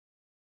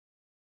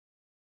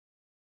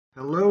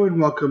Hello and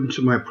welcome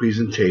to my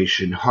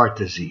presentation, Heart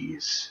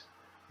Disease,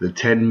 the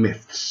 10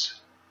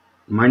 Myths.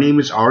 My name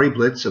is Arie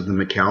Blitz of the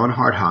McAllen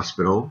Heart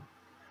Hospital,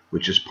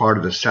 which is part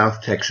of the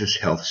South Texas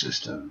Health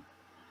System.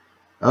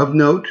 Of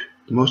note,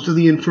 most of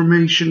the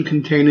information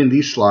contained in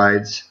these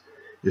slides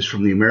is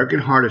from the American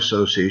Heart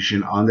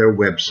Association on their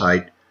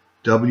website,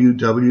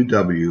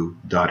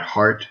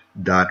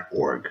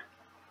 www.heart.org.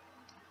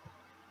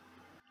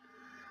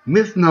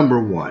 Myth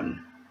number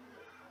 1.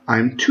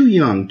 I'm too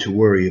young to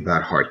worry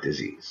about heart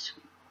disease.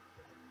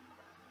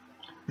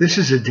 This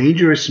is a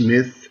dangerous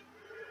myth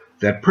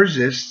that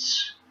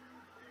persists,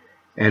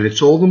 and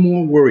it's all the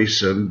more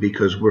worrisome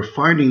because we're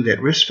finding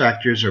that risk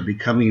factors are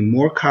becoming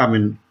more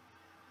common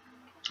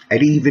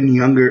at even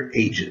younger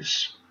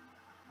ages.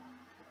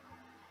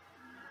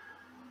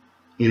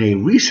 In a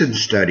recent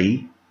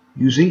study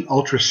using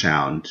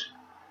ultrasound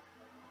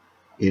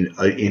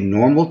in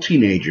normal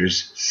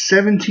teenagers,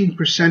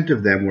 17%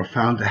 of them were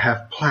found to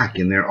have plaque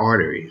in their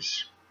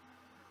arteries.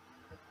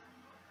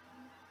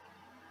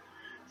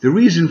 The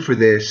reason for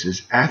this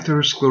is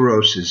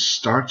atherosclerosis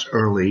starts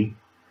early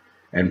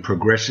and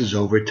progresses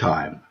over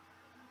time.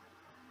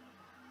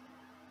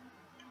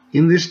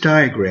 In this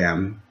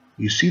diagram,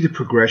 you see the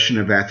progression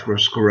of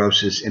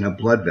atherosclerosis in a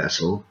blood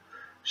vessel,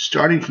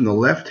 starting from the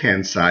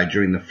left-hand side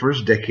during the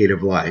first decade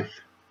of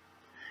life,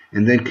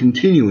 and then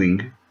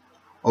continuing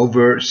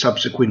over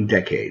subsequent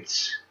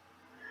decades.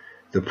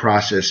 The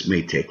process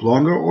may take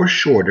longer or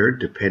shorter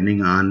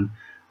depending on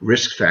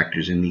risk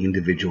factors in the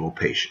individual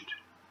patient.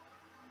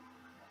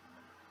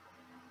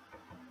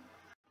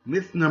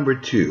 Myth number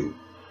 2.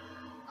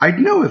 I'd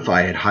know if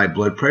I had high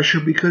blood pressure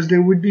because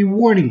there would be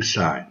warning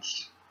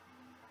signs.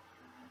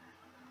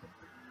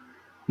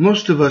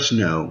 Most of us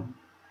know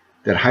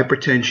that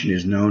hypertension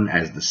is known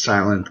as the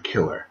silent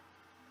killer.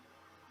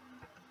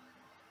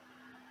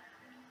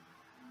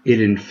 It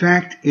in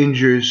fact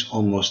injures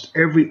almost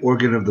every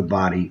organ of the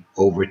body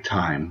over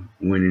time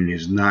when it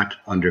is not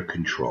under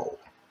control.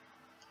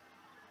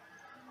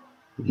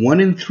 1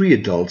 in 3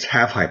 adults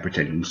have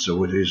hypertension,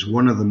 so it is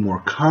one of the more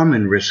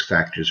common risk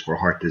factors for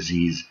heart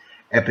disease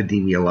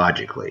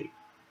epidemiologically.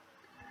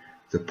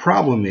 The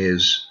problem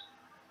is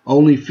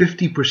only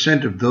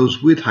 50% of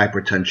those with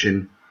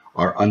hypertension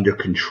are under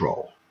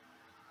control.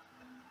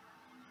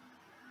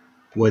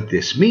 What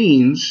this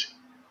means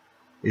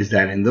is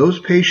that in those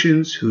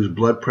patients whose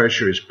blood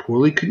pressure is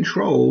poorly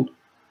controlled,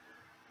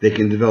 they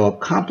can develop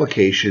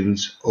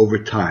complications over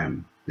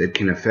time that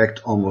can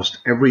affect almost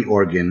every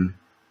organ,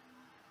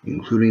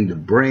 including the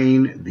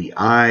brain, the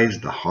eyes,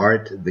 the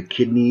heart, the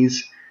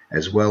kidneys,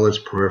 as well as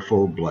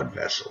peripheral blood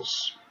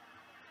vessels.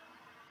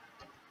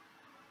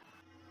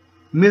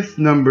 Myth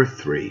number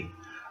 3.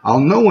 I'll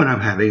know when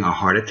I'm having a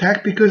heart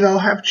attack because I'll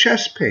have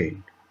chest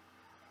pain.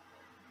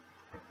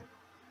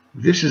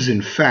 This is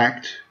in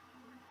fact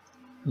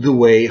the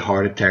way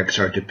heart attacks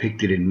are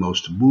depicted in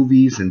most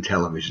movies and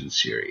television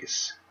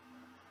series.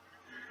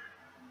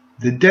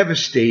 The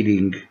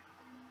devastating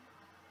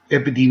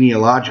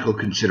epidemiological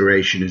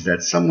consideration is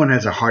that someone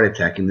has a heart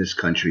attack in this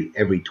country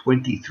every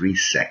 23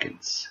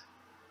 seconds.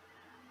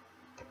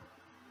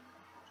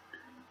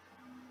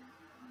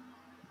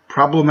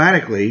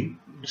 Problematically,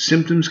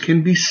 symptoms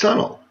can be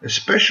subtle,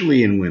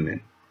 especially in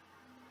women.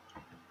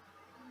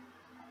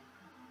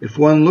 If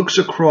one looks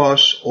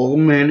across all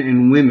men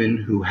and women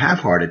who have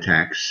heart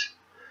attacks,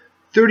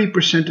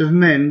 30% of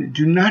men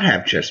do not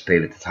have chest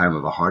pain at the time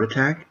of a heart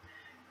attack,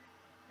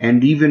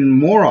 and even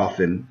more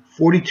often,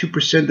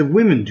 42% of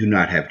women do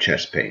not have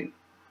chest pain.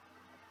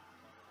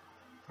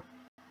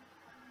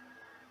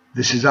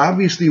 This is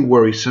obviously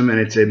worrisome,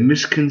 and it's a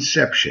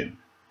misconception.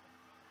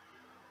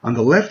 On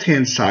the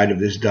left-hand side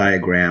of this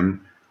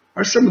diagram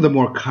are some of the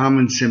more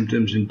common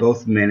symptoms in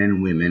both men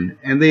and women,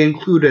 and they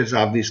include, as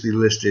obviously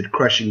listed,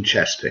 crushing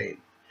chest pain.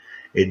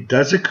 It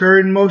does occur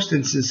in most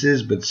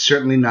instances, but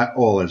certainly not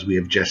all, as we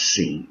have just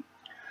seen.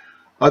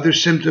 Other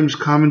symptoms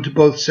common to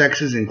both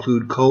sexes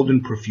include cold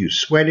and profuse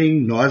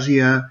sweating,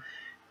 nausea,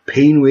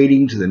 pain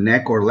radiating to the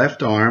neck or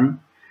left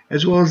arm,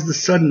 as well as the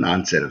sudden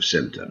onset of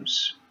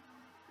symptoms.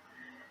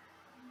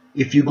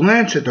 If you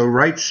glance at the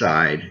right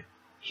side,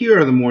 here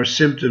are the more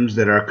symptoms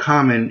that are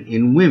common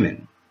in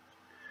women.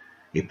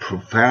 A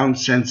profound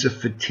sense of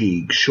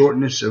fatigue,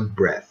 shortness of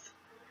breath,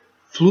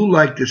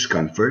 flu-like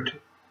discomfort,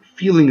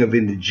 feeling of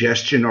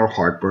indigestion or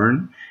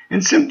heartburn,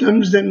 and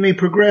symptoms that may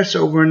progress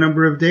over a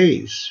number of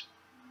days.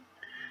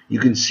 You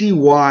can see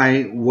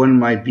why one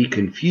might be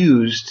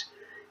confused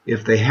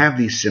if they have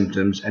these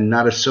symptoms and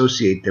not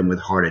associate them with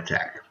heart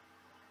attack.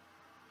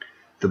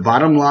 The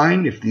bottom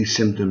line, if these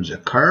symptoms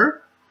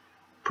occur,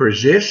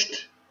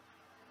 persist,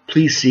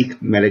 please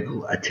seek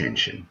medical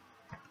attention.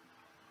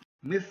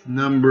 Myth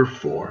number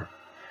 4.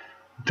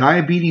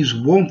 Diabetes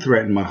won't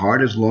threaten my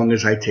heart as long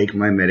as I take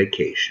my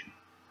medication.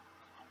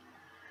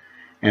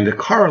 And a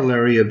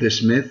corollary of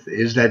this myth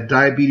is that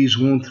diabetes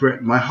won't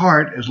threaten my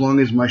heart as long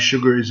as my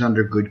sugar is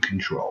under good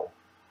control.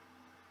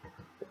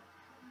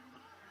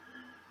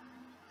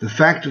 The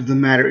fact of the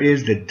matter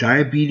is that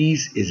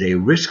diabetes is a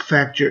risk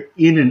factor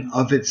in and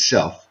of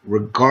itself,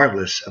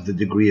 regardless of the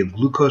degree of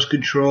glucose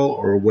control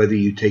or whether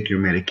you take your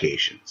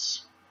medications.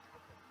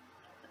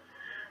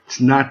 It's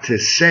not to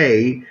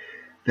say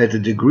that the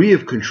degree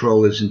of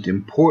control isn't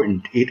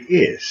important. It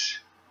is.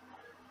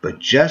 But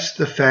just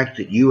the fact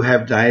that you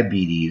have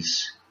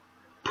diabetes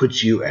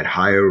puts you at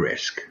higher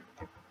risk.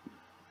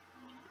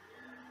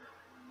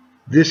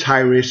 This high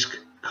risk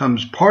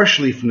comes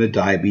partially from the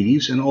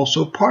diabetes and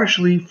also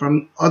partially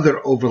from other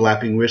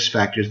overlapping risk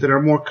factors that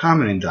are more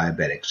common in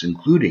diabetics,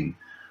 including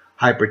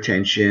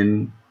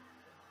hypertension,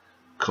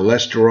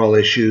 cholesterol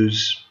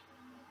issues,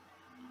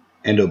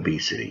 and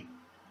obesity.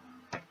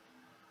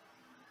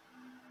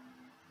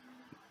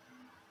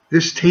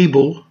 This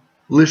table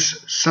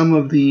lists some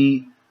of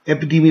the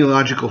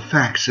epidemiological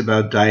facts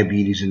about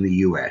diabetes in the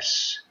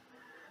U.S.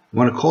 I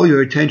want to call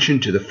your attention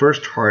to the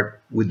first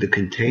chart with the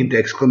contained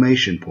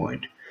exclamation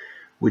point,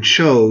 which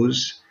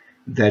shows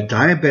that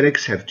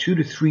diabetics have 2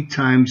 to 3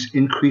 times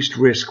increased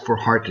risk for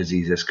heart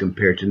disease as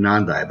compared to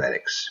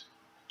non-diabetics.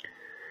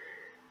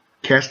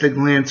 Cast a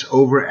glance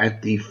over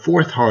at the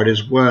fourth chart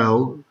as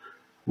well,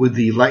 with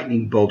the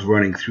lightning bolt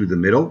running through the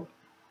middle.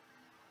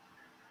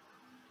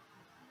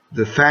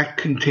 The fact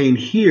contained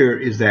here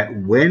is that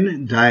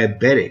when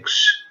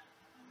diabetics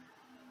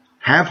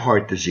have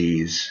heart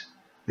disease,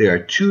 they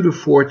are 2 to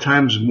 4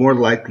 times more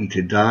likely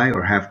to die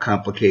or have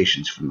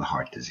complications from the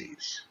heart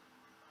disease.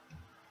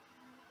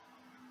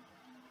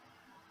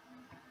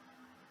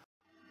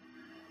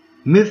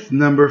 Myth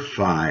number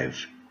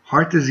 5.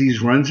 Heart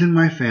disease runs in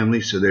my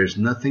family, so there's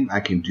nothing I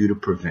can do to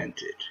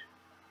prevent it.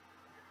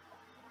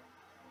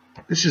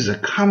 This is a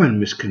common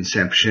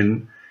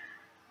misconception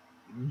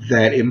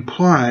that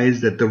implies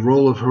that the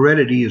role of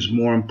heredity is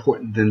more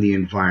important than the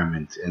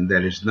environment, and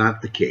that is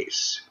not the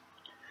case.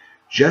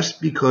 Just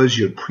because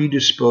you're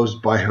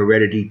predisposed by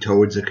heredity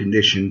towards a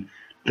condition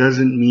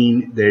doesn't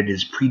mean that it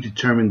is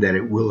predetermined that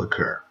it will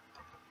occur.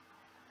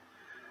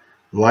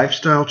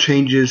 Lifestyle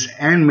changes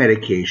and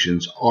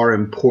medications are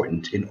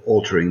important in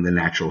altering the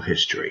natural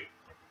history.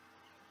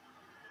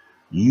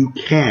 You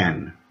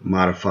can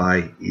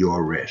modify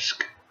your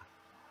risk.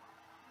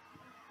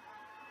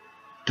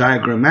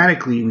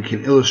 Diagrammatically, we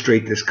can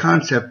illustrate this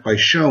concept by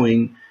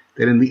showing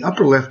that in the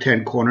upper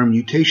left-hand corner,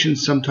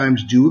 mutations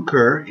sometimes do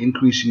occur,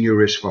 increasing your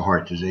risk for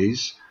heart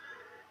disease.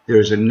 There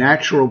is a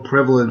natural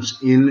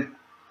prevalence in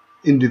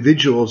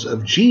individuals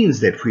of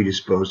genes that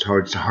predispose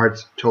towards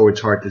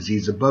heart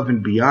disease above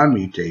and beyond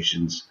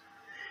mutations.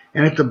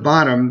 And at the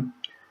bottom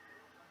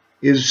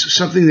is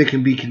something that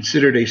can be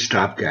considered a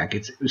stopgap.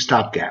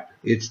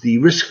 It's the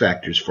risk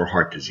factors for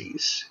heart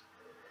disease.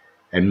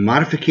 And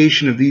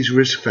modification of these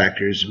risk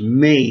factors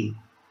may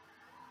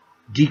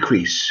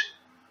decrease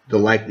the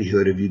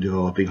likelihood of you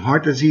developing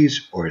heart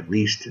disease, or at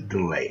least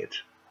delay it.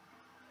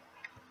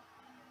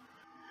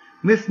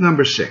 Myth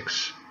number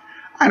 6.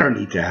 I don't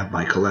need to have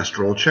my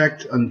cholesterol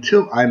checked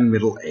until I'm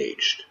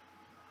middle-aged.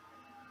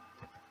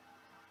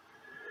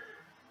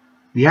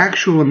 The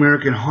actual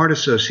American Heart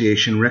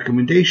Association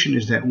recommendation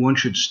is that one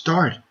should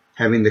start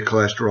having the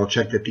cholesterol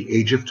checked at the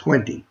age of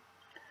 20,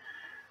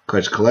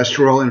 because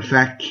cholesterol, in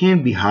fact,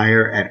 can be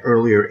higher at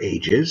earlier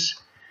ages,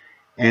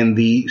 and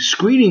the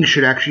screening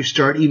should actually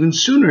start even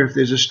sooner if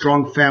there's a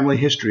strong family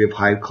history of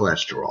high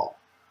cholesterol.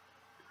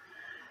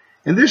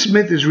 And this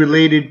myth is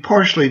related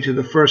partially to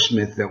the first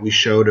myth that we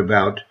showed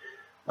about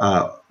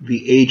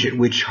the age at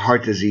which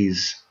heart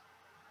disease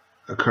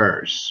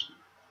occurs.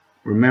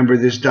 Remember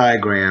this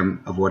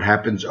diagram of what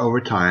happens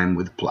over time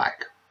with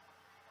plaque.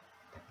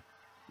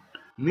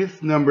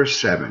 Myth number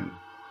 7.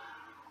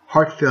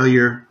 Heart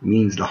failure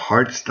means the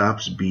heart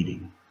stops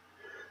beating.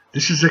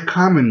 This is a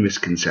common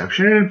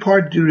misconception, and in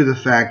part due to the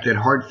fact that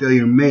heart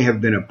failure may have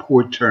been a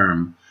poor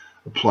term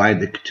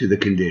applied to the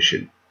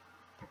condition.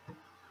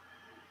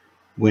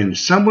 When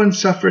someone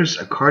suffers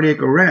a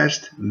cardiac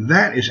arrest,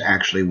 that is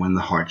actually when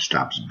the heart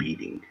stops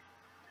beating.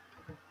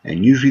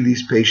 And usually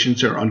these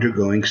patients are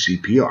undergoing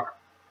CPR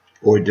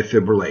or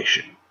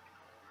defibrillation.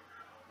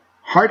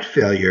 Heart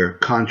failure,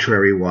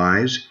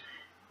 contrary-wise,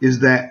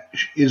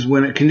 is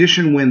when a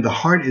condition when the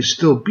heart is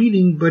still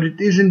beating, but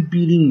it isn't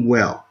beating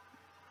well.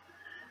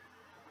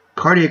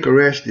 Cardiac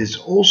arrest is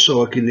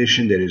also a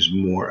condition that is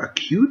more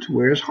acute,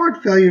 whereas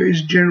heart failure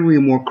is generally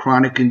a more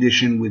chronic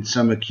condition with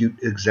some acute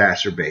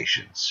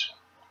exacerbations.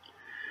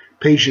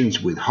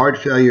 Patients with heart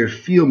failure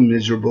feel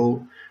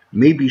miserable,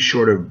 may be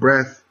short of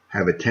breath,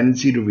 have a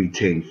tendency to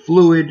retain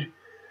fluid,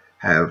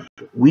 have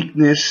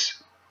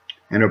weakness,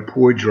 and a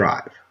poor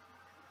drive.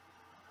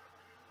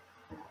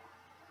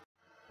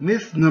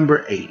 Myth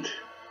number 8.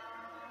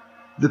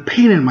 The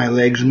pain in my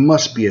legs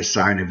must be a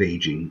sign of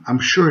aging. I'm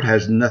sure it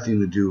has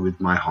nothing to do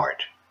with my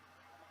heart.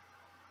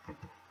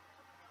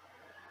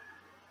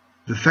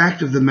 The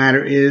fact of the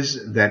matter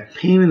is that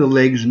pain in the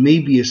legs may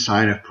be a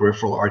sign of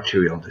peripheral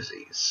arterial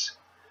disease.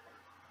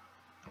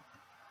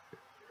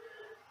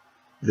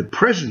 The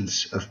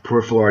presence of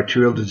peripheral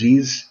arterial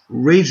disease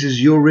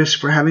raises your risk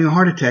for having a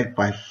heart attack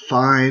by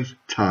 5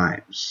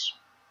 times.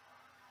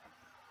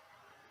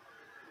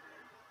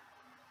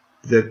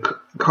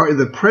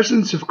 The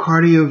presence of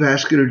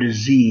cardiovascular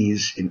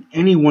disease in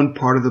any one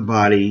part of the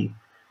body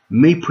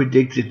may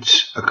predict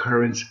its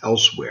occurrence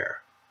elsewhere,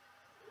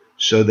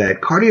 so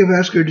that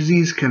cardiovascular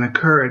disease can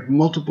occur at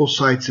multiple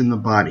sites in the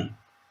body.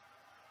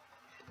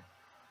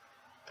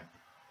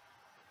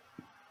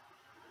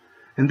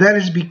 And that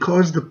is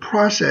because the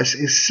process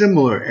is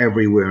similar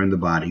everywhere in the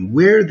body.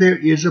 Where there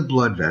is a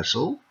blood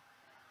vessel,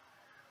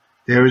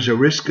 there is a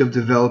risk of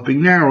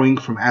developing narrowing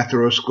from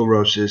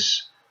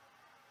atherosclerosis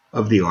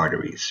of the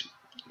arteries.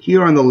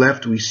 Here on the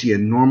left, we see a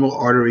normal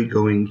artery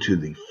going to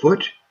the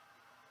foot,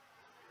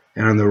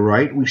 and on the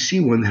right, we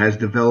see one that has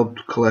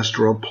developed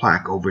cholesterol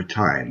plaque over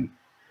time.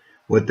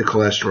 What the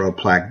cholesterol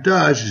plaque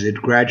does is it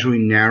gradually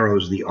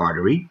narrows the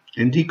artery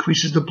and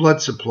decreases the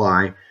blood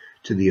supply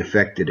to the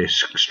affected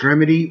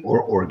extremity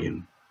or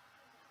organ.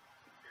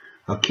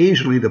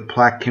 Occasionally, the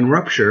plaque can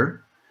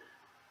rupture,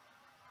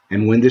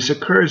 and when this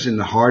occurs in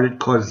the heart, it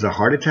causes a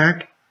heart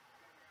attack,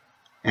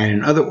 and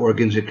in other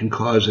organs, it can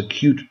cause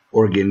acute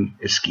organ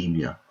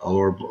ischemia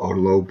or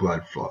low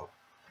blood flow.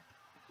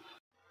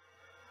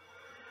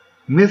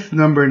 Myth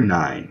number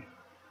 9.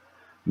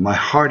 My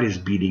heart is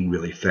beating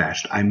really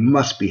fast. I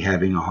must be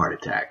having a heart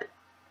attack.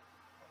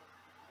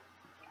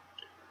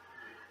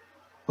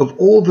 Of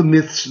all the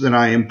myths that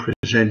I am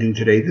presenting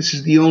today, this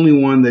is the only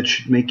one that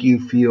should make you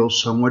feel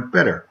somewhat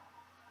better.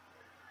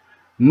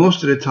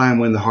 Most of the time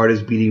when the heart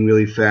is beating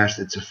really fast,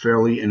 it's a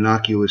fairly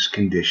innocuous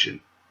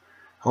condition.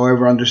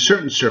 However, under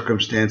certain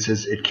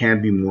circumstances, it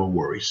can be more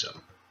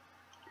worrisome.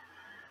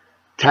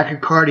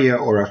 Tachycardia,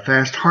 or a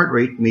fast heart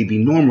rate, may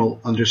be normal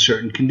under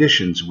certain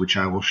conditions, which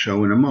I will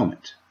show in a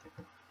moment.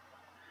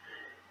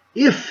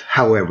 If,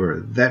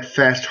 however, that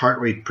fast heart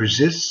rate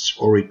persists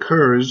or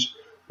recurs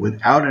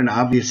without an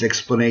obvious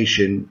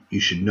explanation, you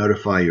should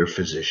notify your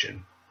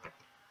physician.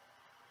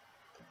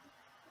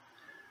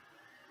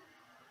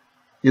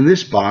 In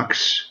this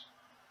box,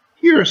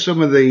 here are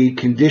some of the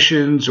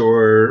conditions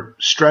or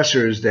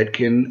stressors that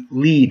can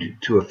lead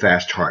to a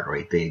fast heart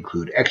rate. They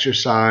include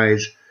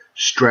exercise,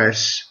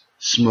 stress,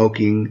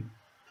 smoking,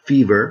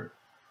 fever.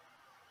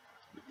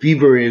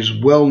 Fever is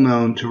well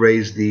known to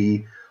raise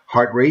the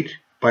heart rate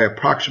by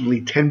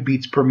approximately 10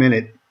 beats per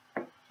minute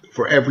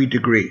for every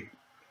degree.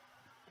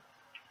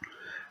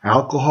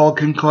 Alcohol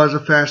can cause a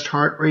fast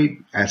heart rate,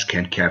 as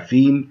can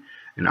caffeine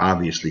and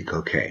obviously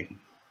cocaine.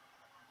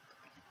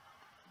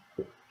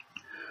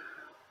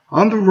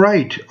 On the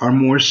right are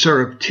more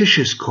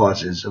surreptitious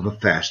causes of a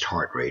fast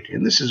heart rate,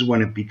 and this is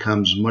when it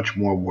becomes much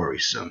more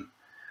worrisome.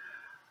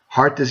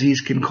 Heart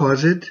disease can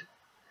cause it.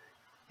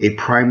 A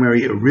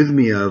primary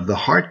arrhythmia of the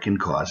heart can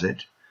cause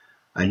it.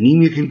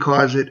 Anemia can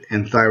cause it,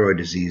 and thyroid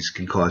disease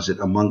can cause it,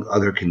 among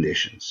other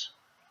conditions.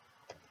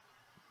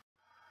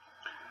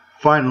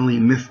 Finally,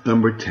 myth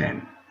number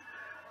 10.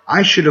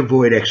 I should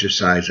avoid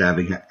exercise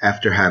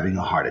after having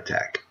a heart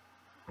attack.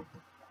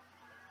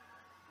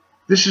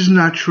 This is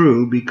not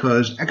true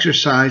because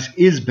exercise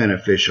is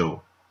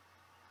beneficial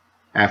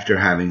after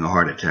having a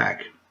heart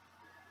attack.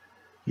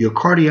 Your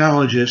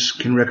cardiologist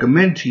can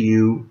recommend to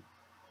you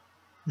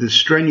the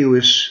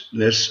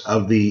strenuousness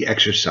of the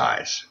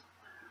exercise.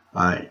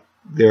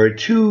 There are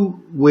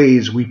two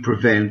ways we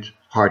prevent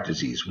heart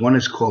disease. One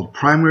is called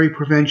primary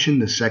prevention.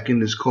 The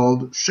second is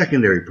called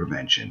secondary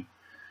prevention.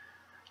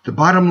 The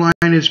bottom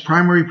line is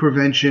primary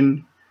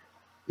prevention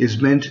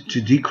is meant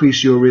to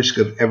decrease your risk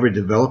of ever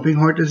developing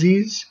heart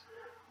disease.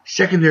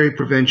 Secondary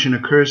prevention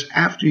occurs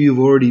after you've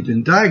already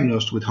been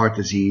diagnosed with heart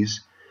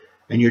disease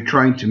and you're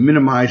trying to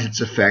minimize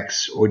its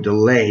effects or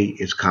delay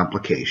its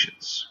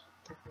complications.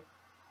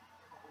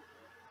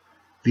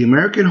 The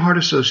American Heart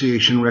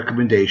Association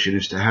recommendation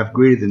is to have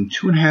greater than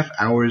 2.5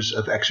 hours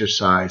of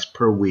exercise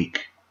per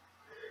week.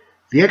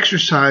 The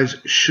exercise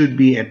should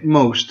be at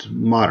most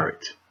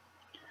moderate.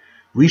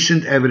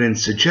 Recent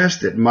evidence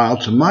suggests that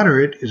mild to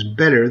moderate is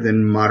better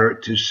than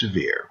moderate to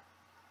severe.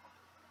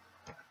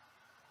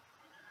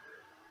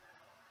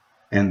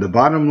 And the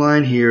bottom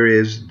line here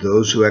is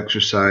those who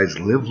exercise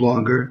live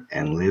longer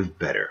and live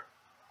better.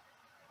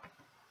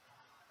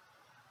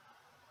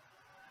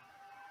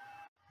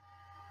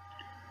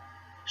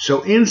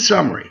 So in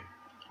summary,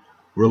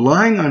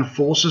 relying on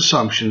false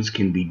assumptions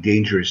can be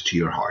dangerous to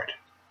your heart.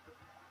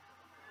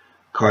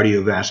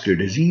 Cardiovascular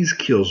disease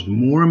kills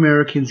more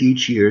Americans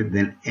each year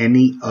than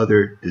any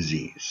other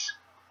disease.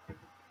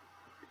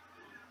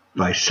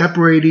 By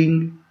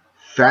separating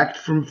fact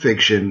from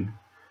fiction,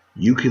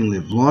 you can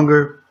live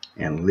longer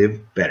and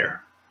live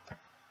better.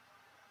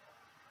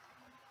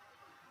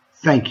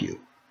 Thank you.